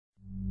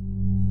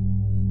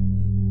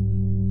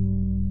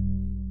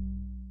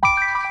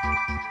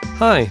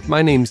Hi,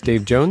 my name's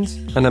Dave Jones,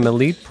 and I'm a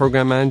lead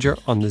program manager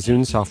on the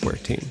Zune software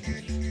team.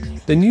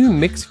 The new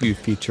Mix View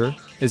feature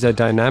is a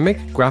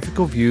dynamic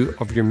graphical view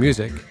of your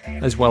music,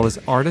 as well as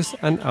artist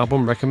and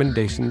album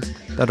recommendations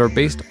that are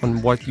based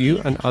on what you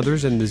and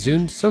others in the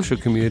Zune social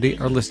community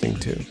are listening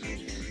to.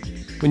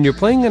 When you're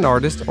playing an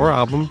artist or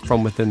album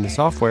from within the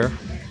software,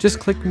 just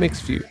click Mix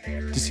View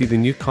to see the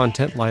new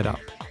content light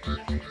up.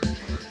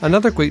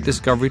 Another great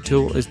discovery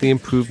tool is the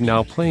improved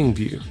Now Playing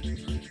view.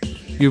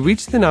 You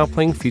reach the Now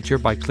Playing feature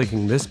by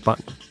clicking this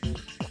button.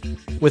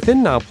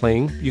 Within Now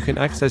Playing, you can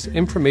access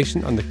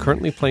information on the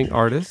currently playing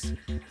artists,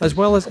 as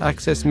well as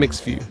access Mix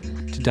View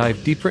to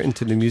dive deeper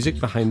into the music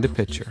behind the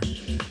picture.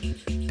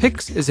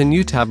 Picks is a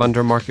new tab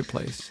under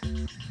Marketplace.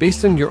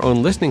 Based on your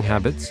own listening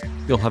habits,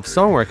 you'll have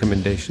song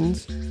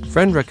recommendations,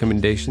 friend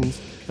recommendations,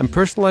 and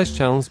personalized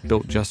channels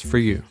built just for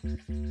you.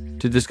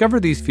 To discover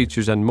these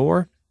features and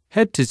more,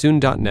 head to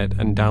Zune.net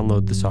and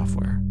download the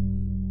software.